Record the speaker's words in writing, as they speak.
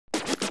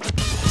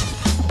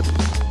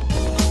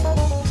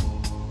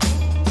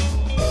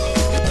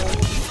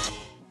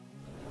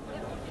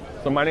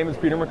So my name is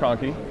Peter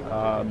McConkey,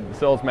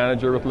 sales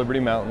manager with Liberty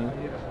Mountain.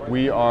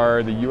 We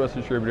are the U.S.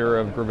 distributor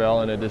of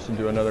Grivel in addition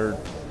to another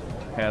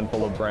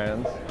handful of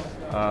brands.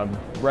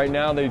 Right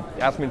now they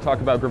asked me to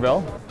talk about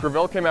Grivel.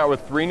 Grivel came out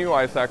with 3 new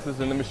ice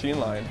axes in the machine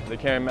line. They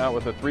came out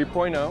with a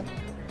 3.0,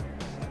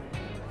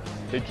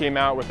 they came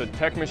out with a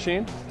tech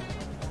machine,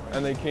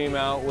 and they came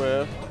out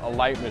with a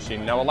light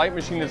machine. Now a light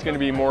machine is going to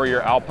be more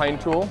your alpine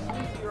tool.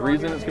 The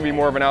reason it's going to be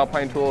more of an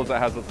alpine tool is it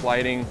has a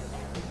sliding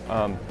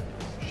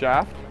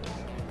shaft,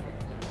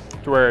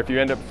 to where if you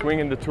end up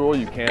swinging the tool,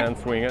 you can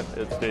swing it.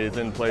 It stays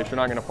in place. You're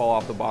not going to fall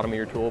off the bottom of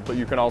your tool, but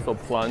you can also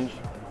plunge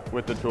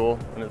with the tool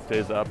and it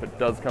stays up. It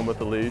does come with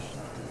a leash.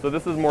 So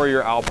this is more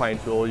your alpine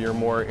tool, your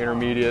more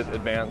intermediate,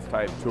 advanced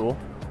type tool.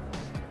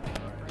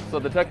 So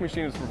the tech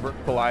machine is for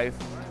vertical ice.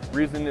 The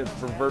reason it's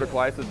for vertical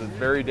ice is it's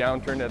very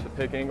downturned at the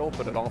pick angle,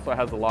 but it also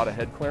has a lot of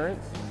head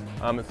clearance.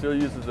 It still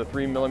uses a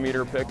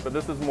 3mm pick, but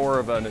this is more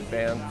of an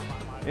advanced,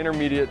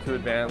 intermediate to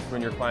advanced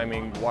when you're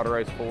climbing water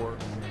ice 4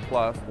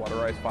 plus, water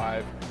ice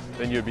 5.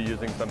 Then you'd be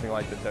using something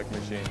like the tech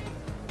machine.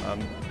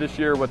 This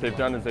year what they've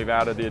done is they've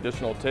added the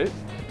additional tape,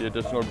 the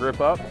additional grip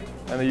up,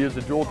 and they use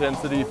a dual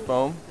density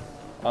foam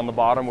on the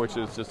bottom, which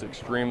is just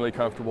extremely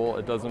comfortable.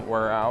 It doesn't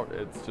wear out.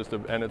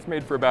 And it's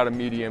made for about a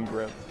medium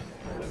grip.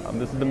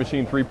 This is the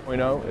machine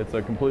 3.0. It's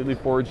a completely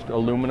forged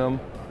aluminum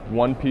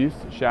one-piece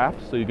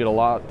shaft, so you get a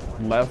lot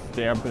less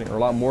dampening, or a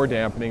lot more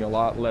dampening, a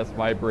lot less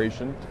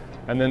vibration.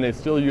 And then they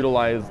still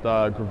utilize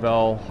the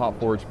Grivel hot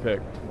forge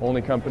pick.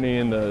 Only company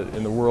in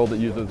the world that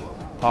uses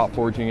hot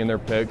forging in their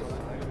picks.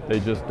 They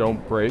just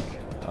don't break.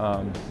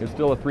 It's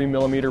still a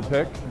 3mm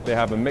pick. They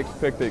have a mixed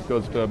pick that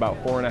goes to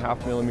about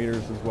 4.5mm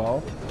as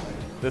well.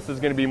 This is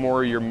going to be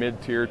more your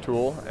mid-tier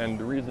tool, and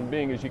the reason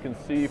being is you can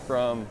see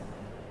from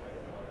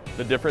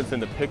the difference in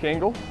the pick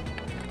angle.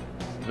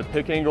 The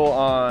pick angle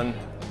on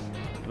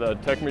the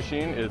tech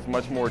machine is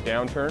much more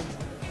downturned.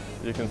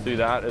 You can see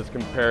that as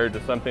compared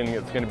to something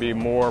that's going to be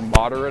more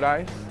moderate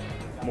ice,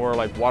 more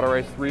like water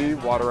ice 3,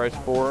 water ice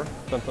 4,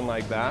 something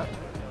like that.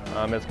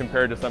 As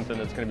compared to something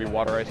that's going to be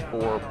water ice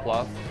 4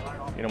 plus,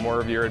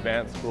 more of your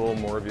advanced tool,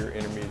 more of your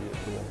intermediate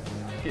tool.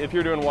 If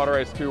you're doing water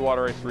ice 2,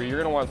 water ice 3,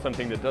 you're going to want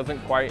something that doesn't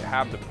quite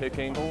have the pick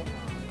angle.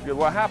 Because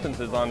what happens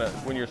is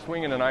when you're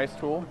swinging an ice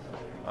tool,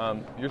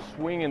 you're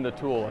swinging the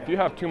tool. If you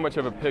have too much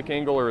of a pick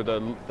angle or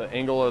the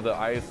angle of the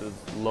ice is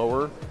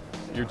lower,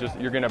 you're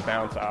going to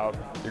bounce out.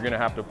 You're going to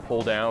have to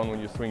pull down when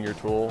you swing your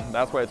tool.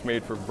 That's why it's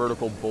made for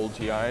vertical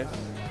bulgy ice.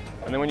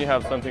 And then when you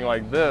have something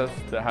like this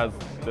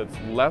that's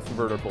less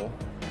vertical,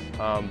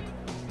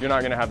 you're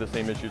not going to have the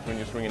same issues when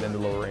you're swinging into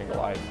lower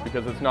angle ice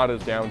because it's not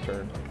as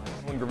downturned.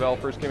 When Grivel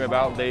first came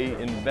about, they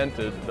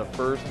invented the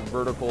first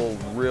vertical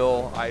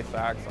real ice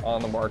axe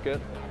on the market.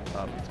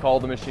 It's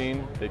called the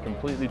machine. They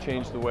completely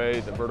changed the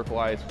way the vertical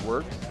ice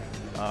works.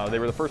 They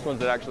were the first ones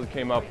that actually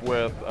came up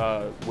with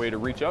a way to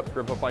reach up,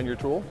 grip up on your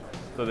tool.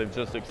 So they've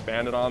just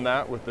expanded on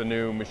that with the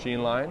new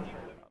machine line.